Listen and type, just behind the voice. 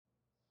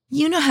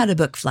You know how to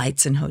book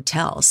flights and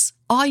hotels.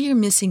 All you're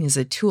missing is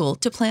a tool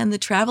to plan the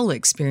travel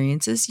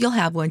experiences you'll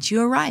have once you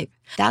arrive.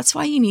 That's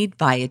why you need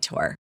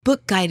Viator.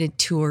 Book guided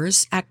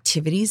tours,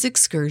 activities,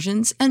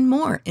 excursions, and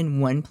more in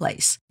one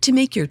place to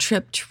make your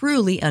trip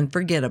truly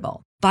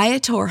unforgettable.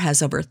 Viator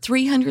has over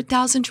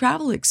 300,000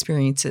 travel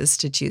experiences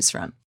to choose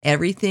from.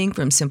 Everything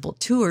from simple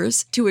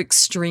tours to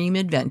extreme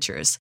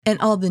adventures and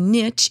all the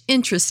niche,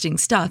 interesting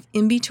stuff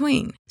in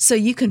between. So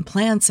you can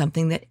plan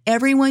something that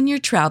everyone you're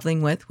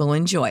traveling with will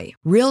enjoy.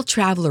 Real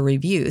traveler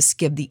reviews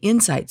give the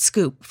inside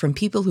scoop from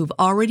people who've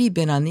already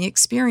been on the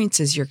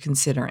experiences you're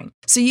considering.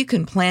 So you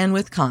can plan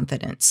with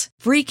confidence.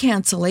 Free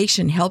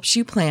cancellation helps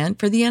you plan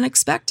for the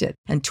unexpected.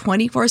 And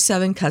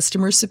 24/7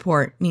 customer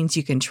support means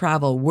you can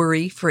travel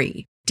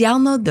worry-free.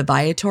 Download the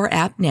Viator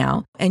app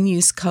now and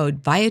use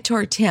code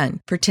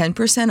Viator10 for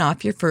 10%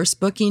 off your first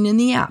booking in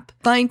the app.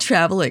 Find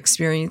travel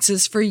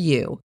experiences for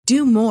you.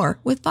 Do more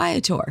with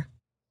Viator.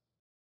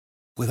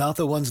 Without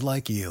the ones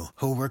like you,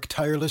 who work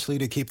tirelessly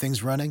to keep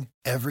things running,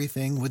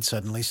 everything would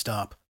suddenly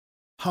stop.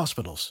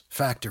 Hospitals,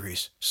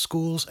 factories,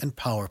 schools, and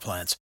power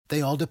plants,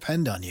 they all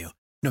depend on you.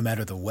 No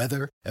matter the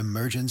weather,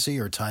 emergency,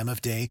 or time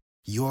of day,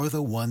 you're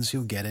the ones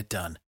who get it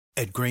done.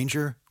 At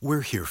Grainger,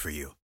 we're here for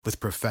you with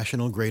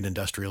professional-grade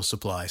industrial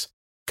supplies.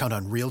 Count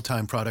on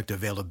real-time product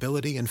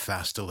availability and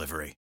fast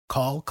delivery.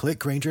 Call, click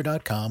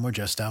Grainger.com, or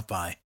just stop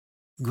by.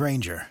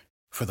 Grainger,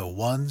 for the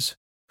ones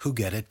who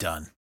get it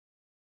done.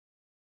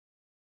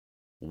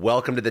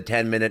 Welcome to the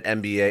 10-Minute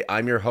MBA.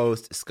 I'm your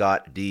host,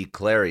 Scott D.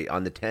 Clary.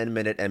 On the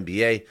 10-Minute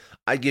MBA,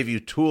 I give you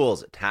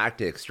tools,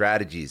 tactics,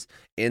 strategies,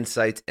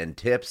 insights, and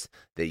tips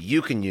that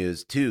you can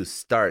use to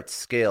start,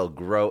 scale,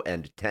 grow,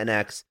 and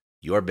 10x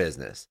your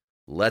business.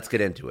 Let's get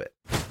into it.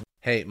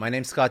 Hey, my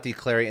name's Scott D.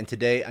 Clary, and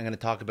today I'm going to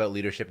talk about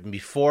leadership. And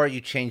before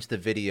you change the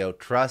video,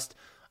 trust,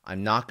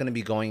 I'm not going to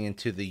be going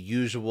into the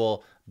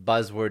usual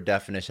buzzword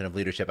definition of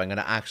leadership. I'm going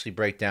to actually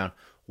break down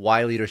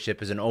why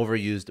leadership is an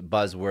overused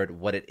buzzword,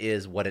 what it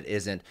is, what it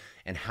isn't,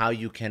 and how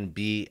you can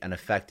be an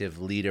effective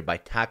leader by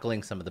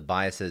tackling some of the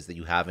biases that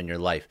you have in your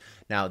life.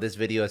 Now, this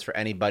video is for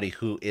anybody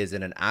who is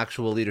in an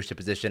actual leadership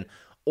position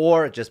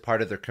or just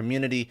part of their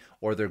community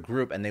or their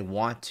group, and they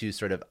want to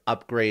sort of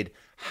upgrade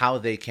how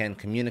they can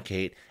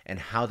communicate and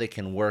how they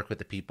can work with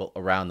the people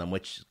around them,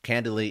 which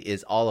candidly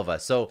is all of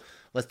us. So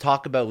let's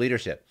talk about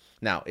leadership.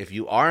 Now, if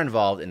you are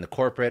involved in the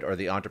corporate or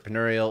the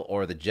entrepreneurial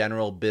or the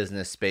general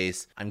business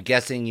space, I'm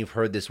guessing you've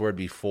heard this word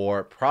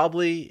before.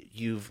 Probably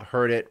you've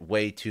heard it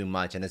way too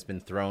much and it's been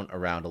thrown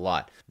around a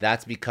lot.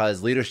 That's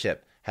because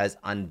leadership has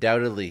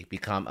undoubtedly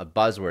become a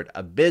buzzword,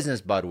 a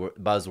business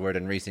buzzword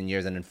in recent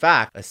years. And in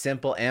fact, a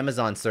simple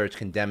Amazon search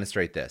can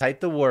demonstrate this. Type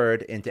the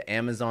word into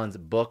Amazon's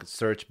book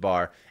search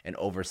bar and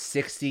over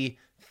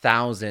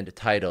 60,000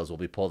 titles will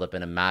be pulled up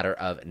in a matter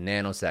of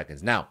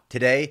nanoseconds. Now,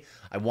 today,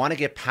 I want to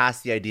get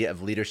past the idea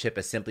of leadership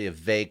as simply a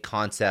vague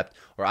concept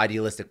or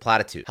idealistic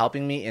platitude.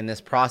 Helping me in this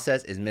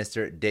process is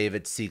Mr.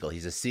 David Siegel.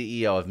 He's a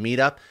CEO of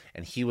Meetup,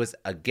 and he was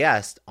a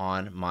guest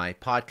on my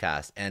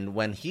podcast. And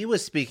when he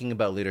was speaking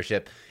about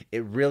leadership,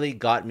 it really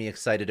got me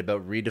excited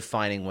about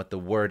redefining what the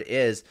word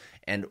is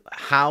and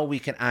how we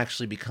can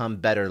actually become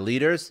better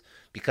leaders,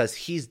 because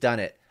he's done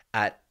it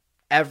at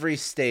every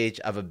stage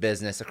of a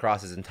business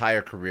across his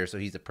entire career. So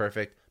he's a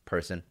perfect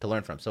person to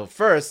learn from. So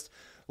first,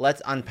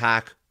 let's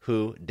unpack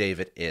who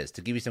David is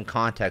to give you some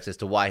context as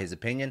to why his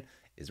opinion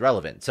is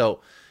relevant. So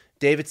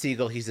David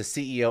Siegel, he's the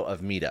CEO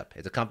of Meetup.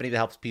 It's a company that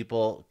helps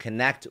people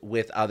connect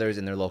with others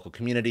in their local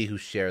community who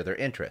share their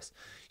interests.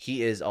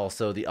 He is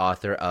also the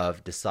author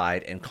of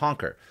Decide and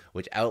Conquer,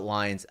 which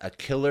outlines a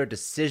killer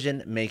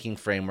decision-making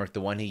framework,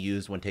 the one he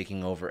used when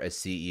taking over as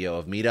CEO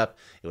of Meetup.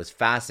 It was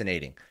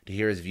fascinating to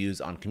hear his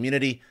views on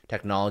community,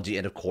 technology,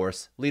 and of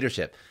course,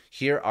 leadership.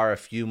 Here are a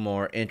few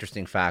more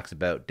interesting facts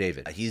about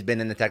David. He's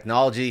been in the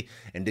technology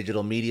and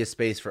digital media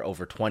space for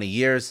over 20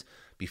 years.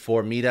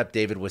 Before Meetup,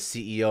 David was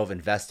CEO of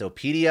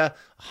Investopedia,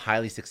 a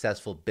highly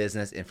successful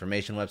business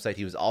information website.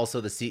 He was also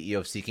the CEO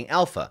of Seeking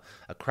Alpha,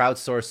 a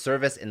crowdsourced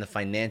service in the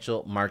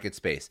financial market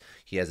space.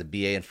 He has a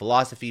BA in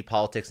philosophy,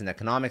 politics, and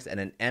economics, and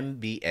an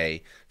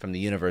MBA from the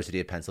University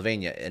of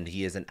Pennsylvania. And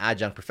he is an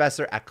adjunct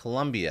professor at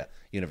Columbia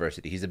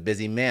University. He's a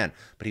busy man,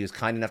 but he was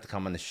kind enough to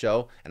come on the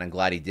show, and I'm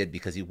glad he did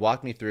because he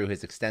walked me through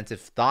his extensive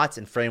thoughts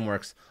and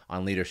frameworks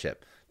on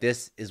leadership.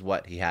 This is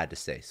what he had to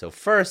say. So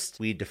first,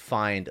 we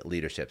defined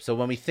leadership. So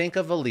when we think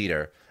of a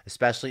leader,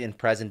 especially in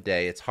present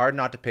day, it's hard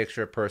not to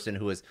picture a person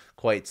who is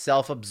quite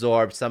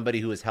self-absorbed, somebody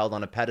who is held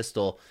on a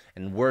pedestal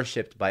and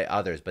worshipped by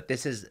others. But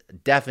this is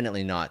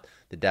definitely not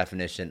the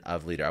definition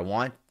of leader. I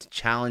want to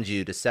challenge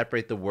you to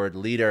separate the word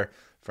leader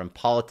from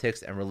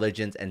politics and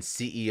religions and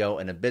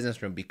CEO in a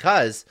business room,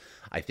 because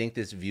I think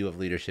this view of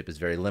leadership is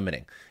very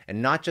limiting,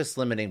 and not just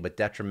limiting, but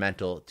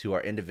detrimental to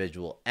our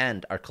individual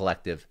and our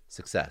collective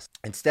success.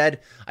 Instead,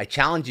 I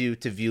challenge you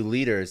to view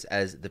leaders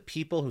as the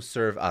people who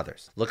serve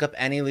others. Look up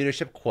any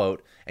leadership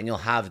quote and you'll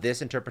have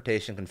this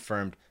interpretation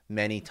confirmed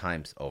many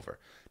times over.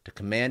 To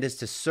command is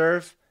to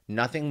serve,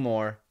 nothing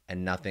more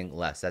and nothing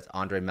less. That's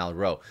Andre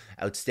Malraux.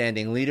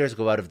 Outstanding leaders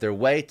go out of their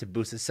way to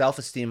boost the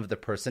self-esteem of the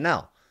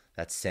personnel.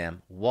 That's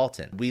Sam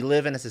Walton. We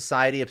live in a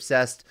society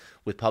obsessed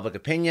with public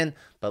opinion,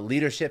 but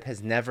leadership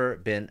has never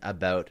been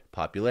about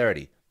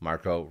popularity.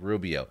 Marco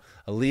Rubio.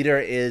 A leader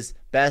is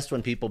best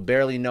when people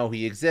barely know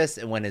he exists,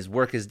 and when his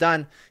work is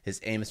done, his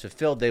aim is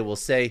fulfilled, they will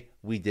say,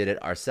 "We did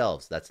it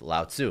ourselves." That's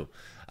Lao Tzu.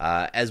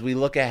 As we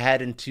look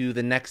ahead into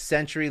the next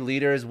century,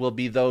 leaders will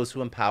be those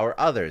who empower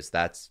others.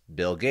 That's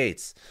Bill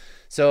Gates.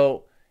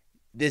 So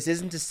this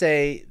isn't to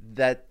say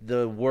that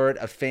the word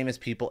of famous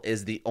people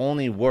is the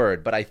only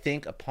word, but I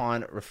think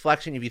upon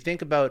reflection, if you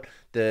think about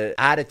the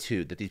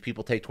attitude that these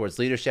people take towards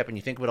leadership, and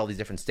you think about all these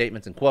different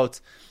statements and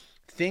quotes,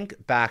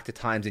 think back to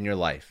times in your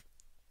life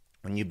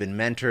when you've been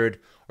mentored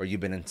or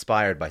you've been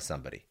inspired by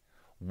somebody.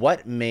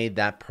 What made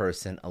that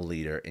person a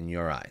leader in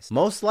your eyes?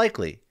 Most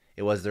likely,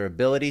 it was their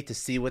ability to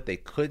see what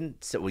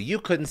you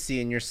couldn't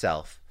see in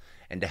yourself,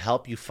 and to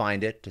help you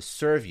find it to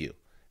serve you,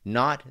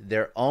 not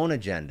their own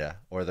agenda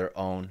or their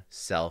own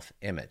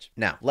self-image.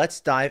 Now,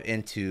 let's dive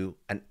into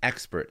an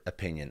expert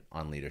opinion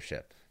on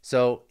leadership.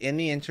 So in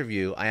the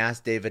interview, I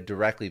asked David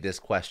directly this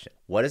question: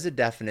 what is the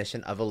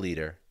definition of a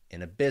leader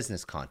in a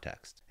business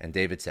context? And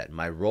David said,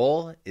 "My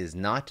role is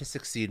not to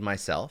succeed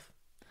myself.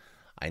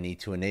 I need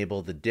to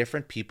enable the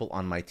different people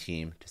on my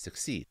team to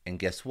succeed. And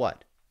guess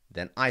what?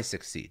 Then I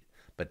succeed.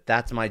 But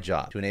that's my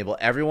job, to enable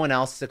everyone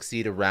else to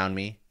succeed around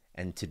me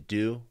and to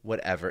do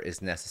whatever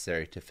is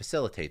necessary to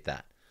facilitate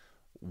that."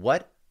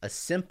 What a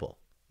simple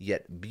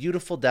yet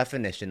beautiful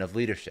definition of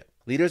leadership.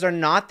 Leaders are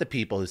not the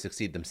people who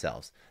succeed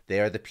themselves. They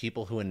are the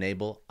people who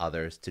enable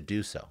others to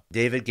do so.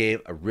 David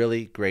gave a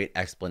really great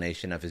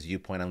explanation of his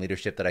viewpoint on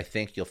leadership that I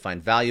think you'll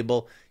find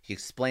valuable. He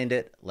explained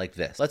it like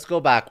this. Let's go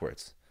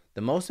backwards.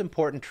 The most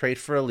important trait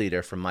for a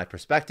leader, from my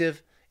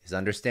perspective, is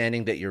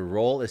understanding that your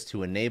role is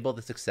to enable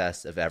the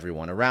success of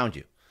everyone around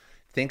you.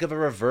 Think of a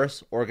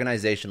reverse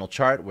organizational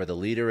chart where the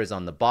leader is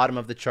on the bottom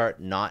of the chart,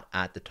 not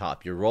at the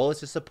top. Your role is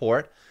to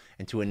support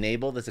and to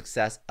enable the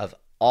success of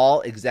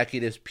all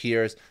executives,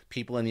 peers,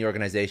 people in the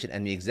organization,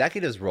 and the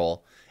executive's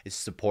role is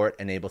to support,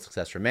 enable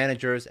success for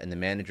managers, and the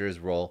manager's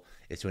role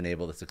is to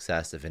enable the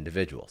success of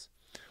individuals.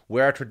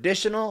 Where our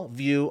traditional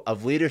view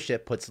of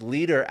leadership puts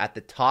leader at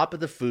the top of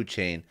the food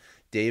chain,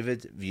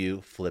 David's view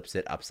flips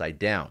it upside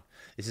down.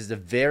 This is a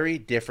very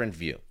different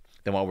view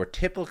than what we're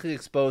typically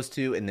exposed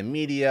to in the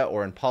media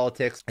or in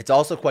politics. It's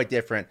also quite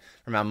different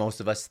from how most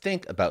of us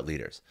think about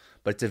leaders,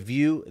 but it's a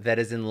view that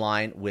is in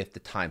line with the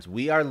times.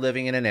 We are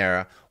living in an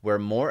era where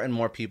more and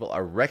more people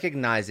are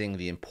recognizing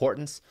the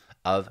importance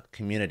of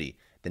community,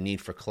 the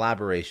need for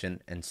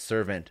collaboration and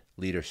servant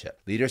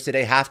leadership. Leaders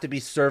today have to be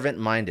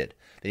servant-minded.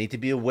 They need to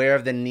be aware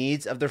of the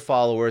needs of their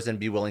followers and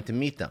be willing to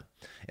meet them.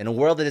 In a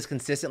world that is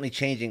consistently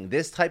changing,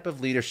 this type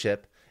of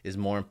leadership is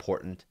more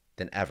important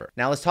than ever.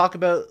 Now let's talk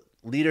about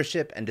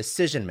leadership and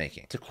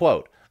decision-making. To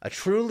quote, "A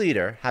true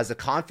leader has the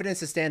confidence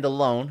to stand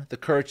alone, the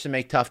courage to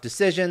make tough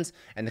decisions,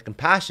 and the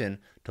compassion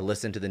to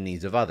listen to the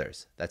needs of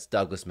others." That's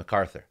Douglas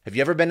MacArthur. Have you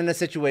ever been in a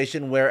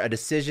situation where a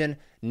decision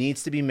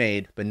needs to be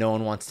made, but no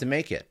one wants to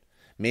make it?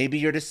 Maybe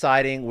you're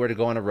deciding where to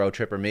go on a road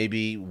trip, or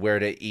maybe where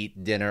to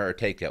eat dinner or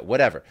takeout,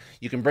 whatever.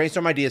 You can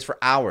brainstorm ideas for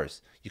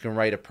hours. You can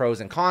write a pros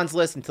and cons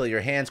list until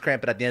your hands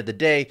cramp, but at the end of the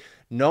day,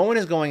 no one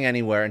is going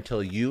anywhere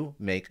until you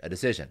make a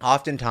decision.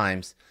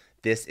 Oftentimes,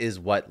 this is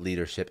what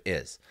leadership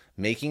is: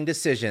 making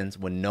decisions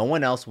when no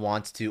one else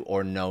wants to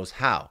or knows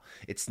how.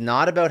 It's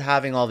not about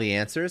having all the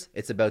answers.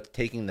 It's about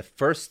taking the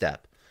first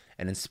step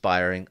and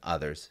inspiring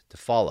others to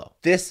follow.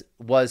 This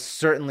was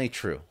certainly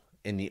true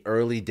in the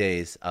early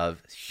days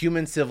of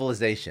human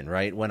civilization,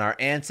 right? When our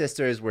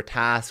ancestors were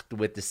tasked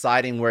with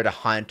deciding where to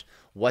hunt,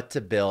 what to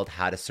build,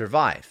 how to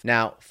survive.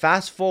 Now,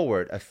 fast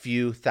forward a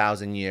few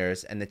thousand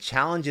years, and the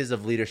challenges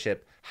of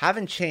leadership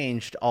haven't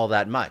changed all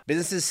that much.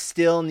 Businesses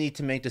still need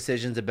to make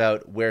decisions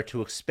about where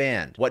to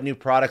expand, what new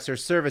products or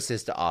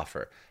services to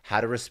offer,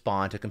 how to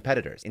respond to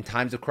competitors. In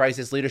times of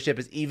crisis, leadership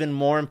is even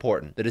more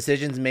important. The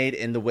decisions made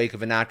in the wake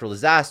of a natural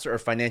disaster or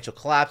financial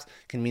collapse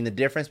can mean the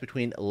difference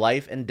between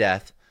life and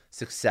death,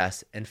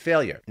 success and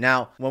failure.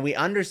 Now, when we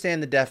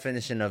understand the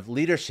definition of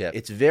leadership,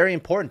 it's very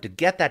important to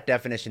get that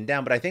definition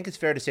down, but I think it's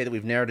fair to say that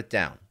we've narrowed it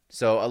down.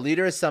 So a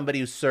leader is somebody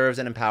who serves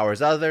and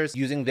empowers others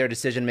using their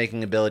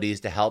decision-making abilities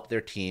to help their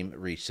team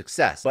reach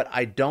success. But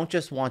I don't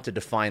just want to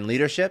define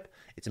leadership.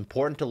 It's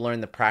important to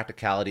learn the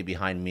practicality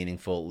behind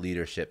meaningful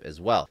leadership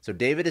as well. So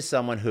David is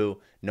someone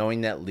who,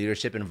 knowing that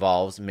leadership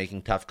involves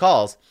making tough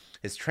calls,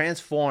 has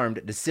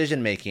transformed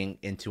decision-making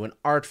into an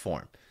art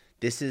form.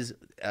 This is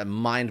a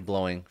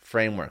mind-blowing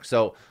framework.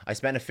 So I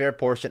spent a fair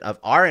portion of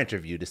our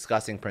interview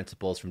discussing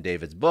principles from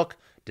David's book,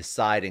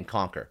 Decide and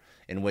Conquer,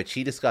 in which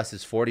he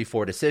discusses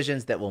 44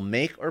 decisions that will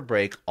make or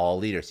break all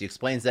leaders. He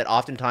explains that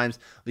oftentimes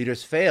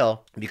leaders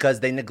fail because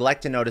they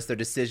neglect to notice their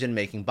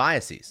decision-making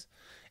biases,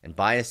 and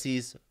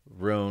biases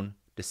ruin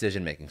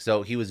decision-making.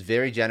 So he was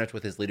very generous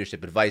with his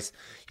leadership advice.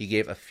 He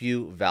gave a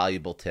few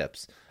valuable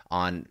tips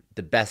on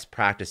the best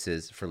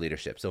practices for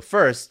leadership. So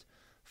first,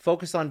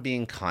 focus on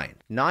being kind,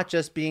 not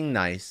just being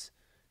nice.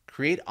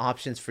 Create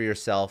options for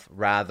yourself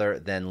rather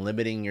than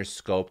limiting your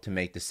scope to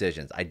make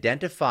decisions.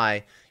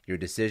 Identify your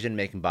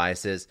decision-making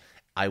biases.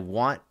 I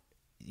want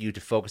you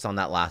to focus on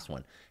that last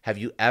one. Have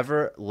you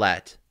ever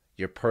let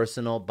your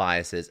personal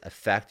biases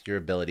affect your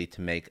ability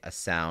to make a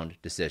sound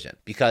decision?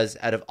 Because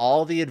out of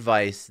all the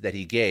advice that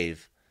he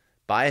gave,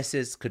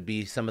 biases could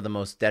be some of the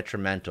most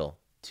detrimental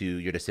to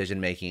your decision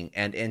making,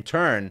 and in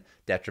turn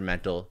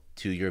detrimental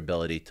to your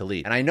ability to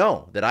lead. And I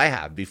know that I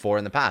have before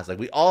in the past. Like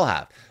we all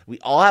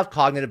have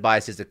cognitive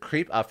biases that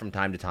creep up from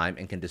time to time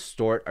and can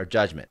distort our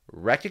judgment.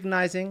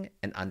 Recognizing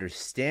and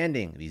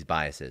understanding these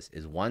biases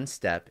is one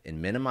step in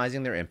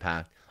minimizing their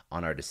impact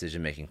on our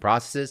decision making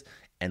processes,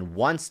 and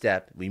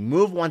we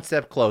move one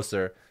step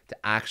closer to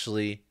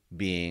actually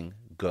being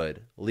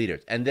good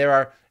leaders. And there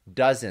are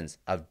dozens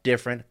of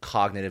different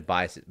cognitive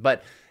biases.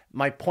 But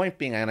my point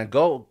being, I'm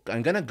going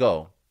to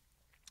go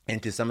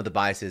into some of the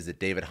biases that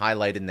David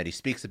highlighted and that he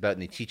speaks about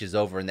and he teaches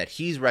over and that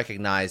he's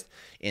recognized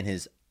in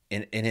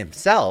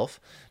himself.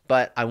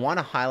 But I want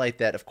to highlight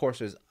that, of course,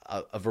 there's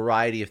a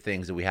variety of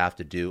things that we have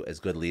to do as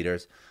good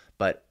leaders,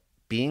 but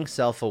being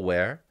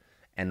self-aware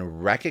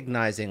and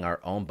recognizing our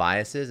own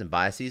biases and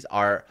biases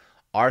are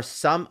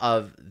some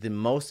of the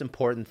most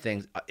important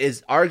things,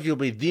 is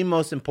arguably the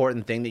most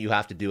important thing that you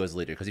have to do as a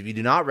leader. Because if you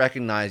do not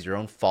recognize your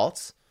own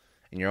faults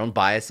and your own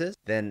biases,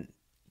 then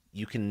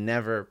you can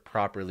never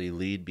properly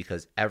lead,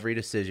 because every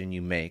decision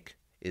you make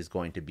is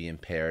going to be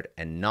impaired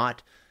and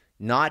not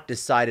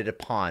decided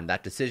upon.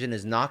 That decision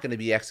is not going to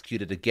be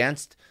executed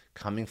against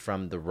coming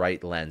from the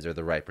right lens or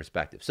the right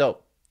perspective.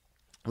 So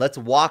let's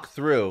walk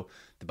through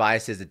the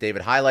biases that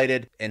David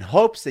highlighted in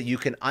hopes that you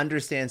can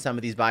understand some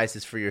of these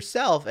biases for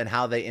yourself and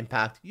how they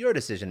impact your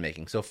decision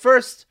making. So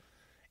first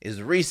is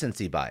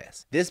recency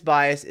bias. This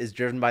bias is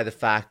driven by the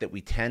fact that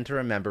we tend to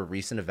remember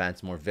recent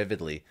events more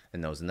vividly than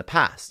those in the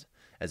past.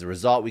 As a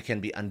result, we can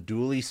be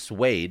unduly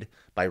swayed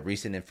by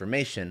recent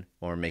information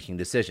when we're making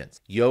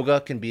decisions. Yoga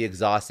can be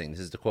exhausting.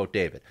 This is to quote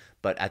David.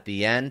 But at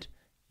the end,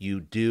 you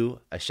do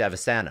a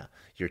Shavasana.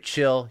 You're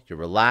chill, you're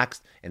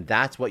relaxed, and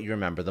that's what you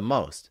remember the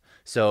most.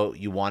 So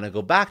you want to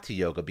go back to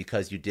yoga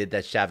because you did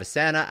that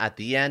Shavasana at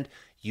the end.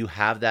 You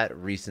have that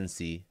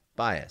recency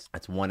bias.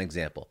 That's one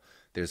example.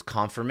 There's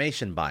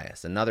confirmation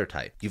bias, another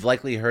type. You've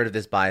likely heard of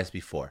this bias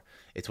before.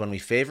 It's when we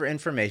favor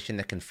information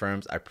that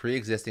confirms our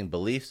pre-existing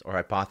beliefs or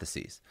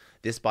hypotheses.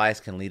 This bias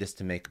can lead us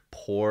to make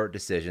poor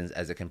decisions,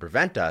 as it can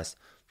prevent us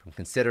from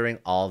considering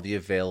all the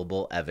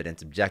available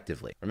evidence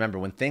objectively. Remember,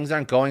 when things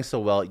aren't going so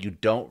well, you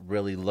don't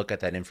really look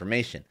at that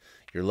information.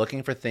 You're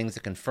looking for things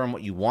that confirm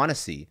what you want to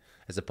see,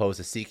 as opposed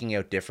to seeking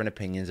out different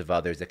opinions of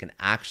others that can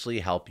actually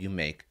help you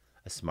make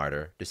a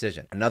smarter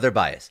decision. Another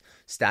bias,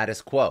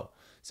 status quo.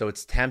 So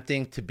it's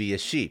tempting to be a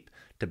sheep,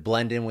 to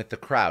blend in with the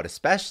crowd,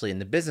 especially in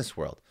the business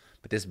world.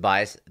 But this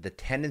bias, the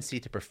tendency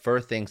to prefer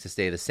things to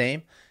stay the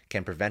same,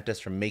 can prevent us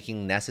from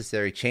making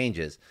necessary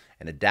changes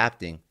and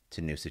adapting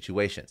to new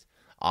situations.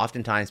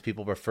 Oftentimes,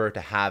 people prefer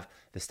to have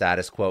the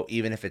status quo,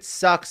 even if it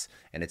sucks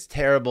and it's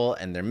terrible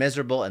and they're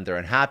miserable and they're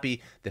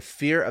unhappy. The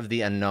fear of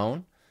the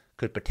unknown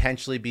could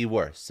potentially be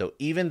worse. So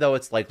even though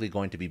it's likely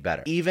going to be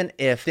better, even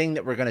if the thing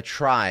that we're going to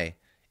try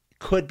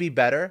could be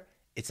better,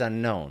 it's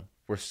unknown.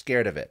 We're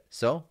scared of it,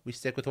 so we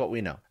stick with what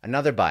we know.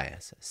 Another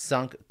bias,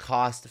 sunk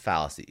cost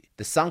fallacy.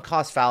 The sunk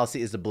cost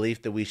fallacy is the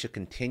belief that we should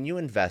continue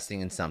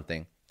investing in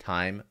something,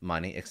 time,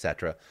 money,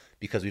 etc.,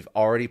 because we've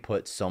already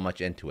put so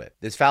much into it.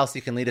 This fallacy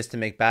can lead us to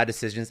make bad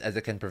decisions, as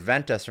it can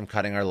prevent us from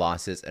cutting our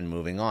losses and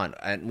moving on.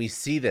 And we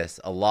see this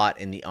a lot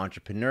in the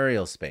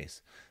entrepreneurial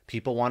space.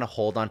 People want to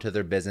hold on to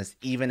their business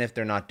even if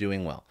they're not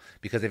doing well,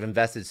 because they've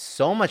invested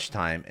so much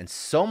time and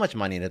so much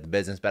money into the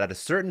business, but at a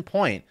certain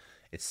point,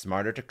 it's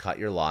smarter to cut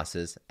your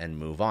losses and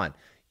move on.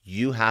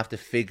 You have to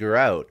figure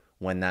out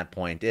when that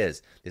point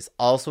is. This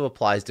also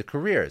applies to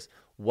careers.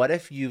 What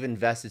if you've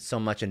invested so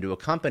much into a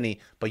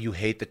company, but you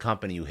hate the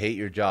company, you hate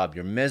your job,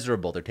 you're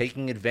miserable, they're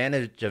taking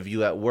advantage of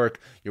you at work,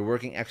 you're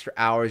working extra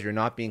hours you're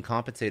not being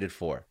compensated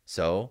for.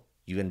 So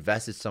you've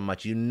invested so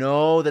much, you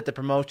know that the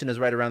promotion is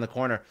right around the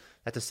corner.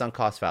 That's a sunk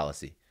cost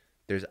fallacy.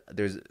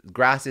 There's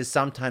grass is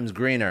sometimes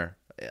greener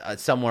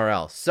somewhere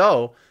else.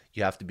 So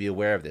you have to be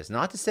aware of this.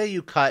 Not to say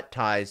you cut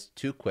ties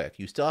too quick.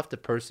 You still have to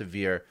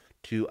persevere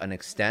to an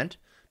extent,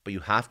 but you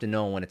have to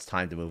know when it's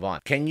time to move on.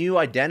 Can you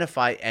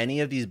identify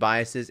any of these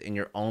biases in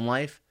your own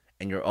life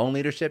and your own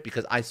leadership?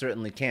 Because I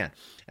certainly can.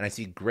 And I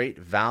see great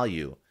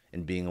value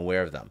in being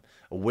aware of them.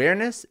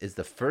 Awareness is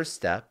the first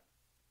step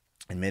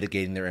in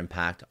mitigating their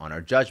impact on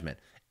our judgment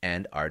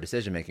and our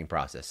decision-making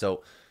process.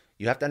 So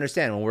you have to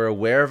understand, when we're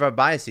aware of our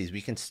biases,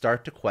 we can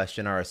start to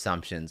question our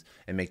assumptions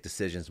and make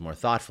decisions more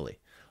thoughtfully.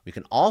 We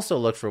can also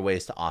look for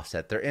ways to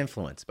offset their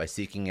influence by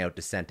seeking out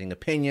dissenting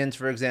opinions,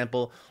 for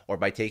example, or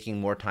by taking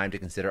more time to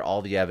consider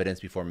all the evidence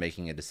before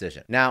making a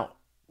decision. Now,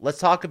 let's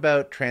talk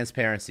about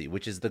transparency,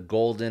 which is the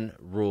golden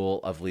rule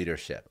of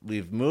leadership.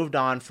 We've moved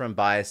on from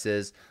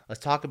biases.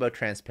 Let's talk about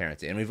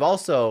transparency. And we've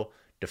also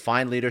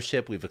defined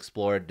leadership. We've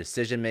explored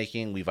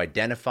decision-making. We've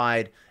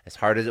identified, as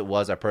hard as it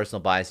was, our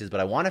personal biases.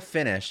 But I want to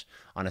finish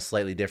on a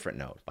slightly different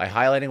note by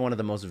highlighting one of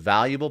the most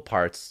valuable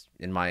parts,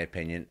 in my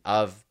opinion,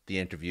 of the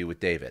interview with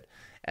David.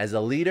 As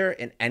a leader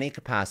in any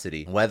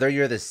capacity, whether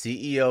you're the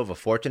CEO of a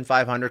Fortune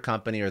 500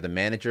 company or the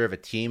manager of a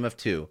team of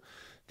 2,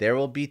 There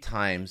will be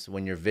times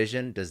when your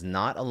vision does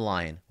not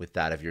align with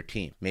that of your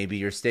team. Maybe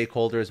your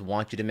stakeholders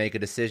want you to make a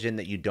decision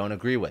that you don't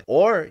agree with,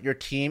 or your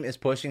team is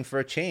pushing for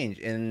a change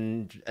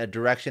in a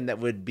direction that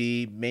would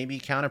be maybe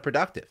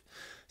counterproductive.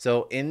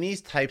 So in these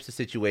types of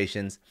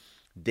situations,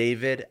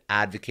 David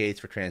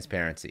advocates for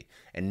transparency,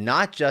 and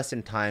not just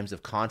in times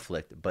of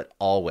conflict, but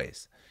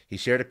always. He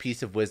shared a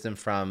piece of wisdom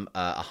from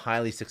a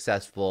highly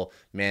successful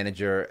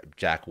manager,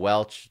 Jack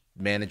Welch,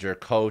 manager,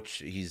 coach.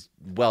 He's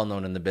well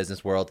known in the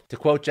business world. To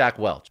quote Jack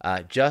Welch,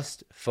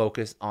 just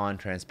focus on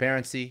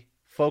transparency,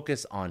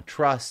 focus on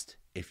trust.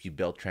 If you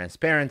build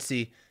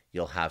transparency,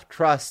 you'll have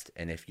trust.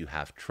 And if you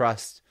have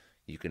trust,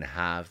 you can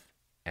have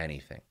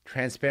anything.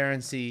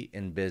 Transparency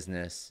in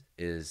business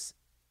is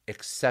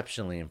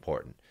exceptionally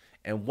important.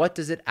 And what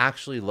does it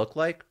actually look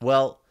like?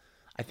 Well,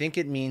 I think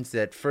it means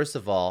that, first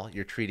of all,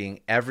 you're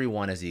treating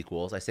everyone as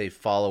equals. I say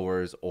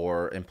followers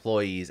or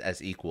employees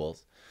as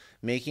equals.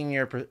 Making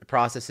your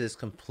processes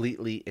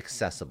completely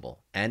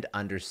accessible and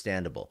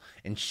understandable,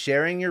 and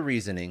sharing your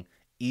reasoning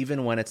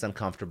even when it's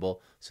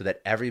uncomfortable so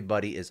that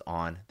everybody is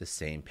on the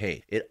same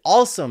page. It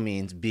also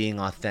means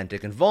being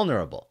authentic and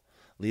vulnerable.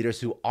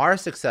 Leaders who are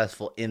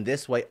successful in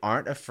this way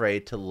aren't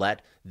afraid to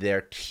let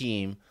their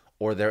team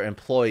or their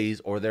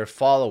employees or their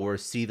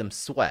followers see them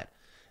sweat.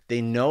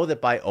 They know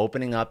that by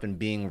opening up and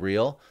being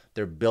real,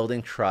 they're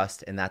building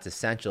trust, and that's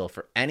essential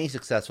for any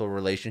successful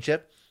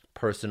relationship,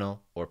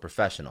 personal or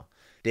professional.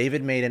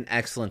 David made an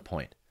excellent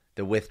point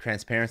that with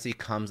transparency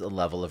comes a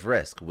level of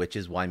risk, which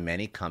is why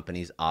many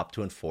companies opt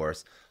to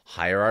enforce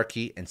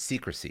hierarchy and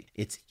secrecy.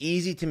 It's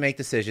easy to make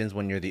decisions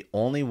when you're the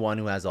only one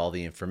who has all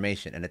the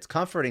information, and it's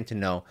comforting to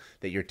know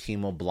that your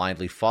team will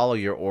blindly follow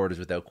your orders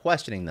without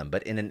questioning them.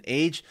 But in an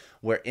age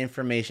where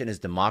information is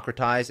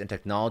democratized and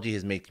technology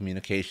has made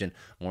communication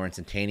more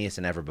instantaneous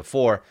than ever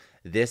before,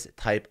 this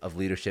type of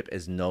leadership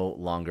is no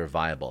longer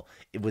viable.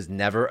 It was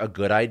never a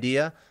good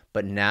idea,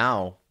 but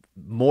now,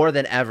 more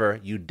than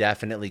ever, you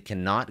definitely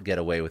cannot get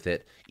away with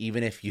it.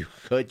 Even if you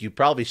could, you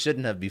probably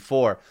shouldn't have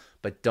before,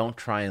 but don't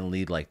try and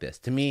lead like this.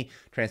 To me,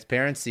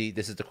 transparency,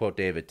 this is to quote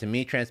David, to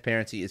me,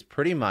 transparency is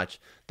pretty much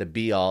the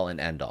be all and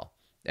end all.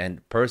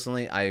 And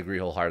personally, I agree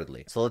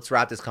wholeheartedly. So let's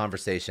wrap this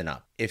conversation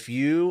up. If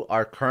you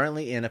are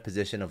currently in a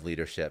position of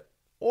leadership,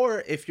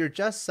 or if you're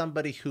just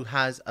somebody who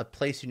has a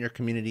place in your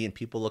community and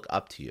people look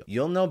up to you,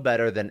 you'll know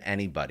better than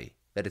anybody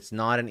that it's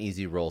not an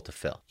easy role to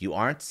fill. You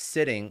aren't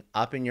sitting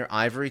up in your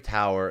ivory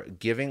tower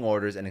giving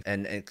orders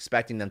and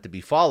expecting them to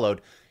be followed.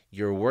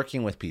 You're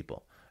working with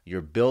people, you're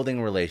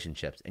building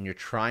relationships, and you're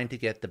trying to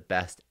get the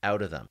best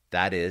out of them.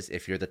 That is,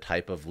 if you're the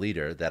type of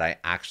leader that I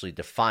actually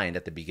defined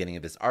at the beginning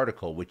of this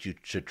article, which you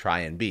should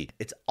try and be.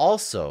 It's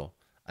also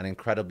an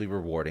incredibly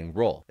rewarding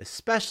role,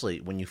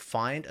 especially when you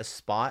find a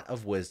spot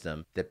of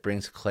wisdom that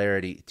brings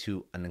clarity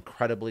to an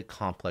incredibly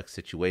complex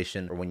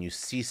situation, or when you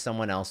see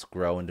someone else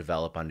grow and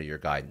develop under your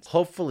guidance.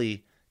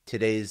 Hopefully,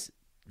 today's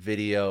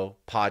video,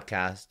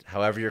 podcast,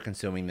 however you're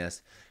consuming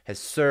this, has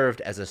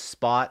served as a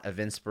spot of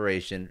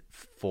inspiration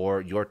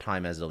for your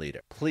time as a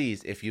leader.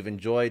 Please, if you've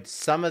enjoyed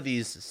some of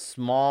these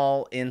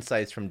small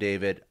insights from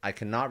David, I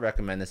cannot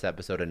recommend this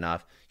episode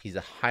enough. He's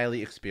a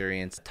highly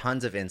experienced,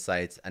 tons of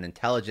insights, an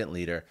intelligent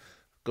leader.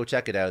 Go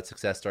check it out,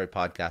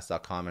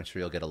 successstorypodcast.com. I'm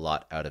sure you'll get a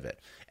lot out of it.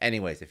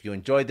 Anyways, if you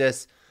enjoyed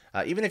this,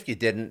 even if you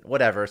didn't,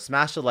 whatever,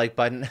 smash the like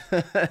button,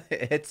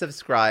 hit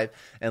subscribe,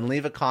 and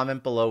leave a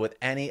comment below with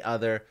any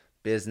other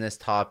business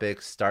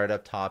topics,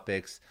 startup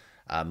topics,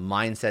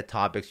 mindset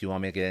topics you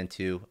want me to get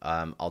into.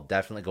 I'll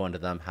definitely go into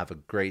them. Have a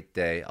great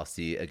day. I'll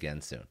see you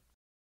again soon.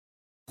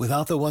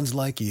 Without the ones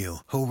like you,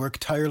 who work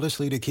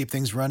tirelessly to keep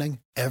things running,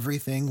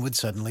 everything would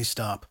suddenly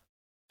stop.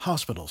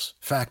 Hospitals,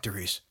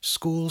 factories,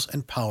 schools,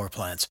 and power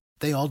plants,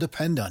 they all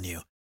depend on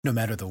you. No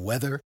matter the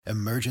weather,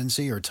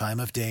 emergency, or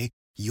time of day,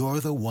 you're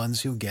the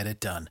ones who get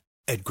it done.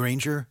 At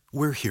Grainger,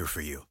 we're here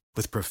for you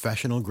with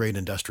professional-grade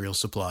industrial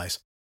supplies.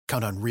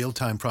 Count on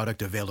real-time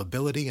product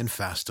availability and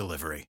fast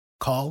delivery.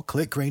 Call,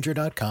 click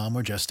Grainger.com,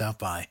 or just stop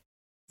by.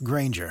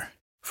 Grainger,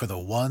 for the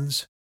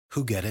ones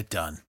who get it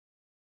done.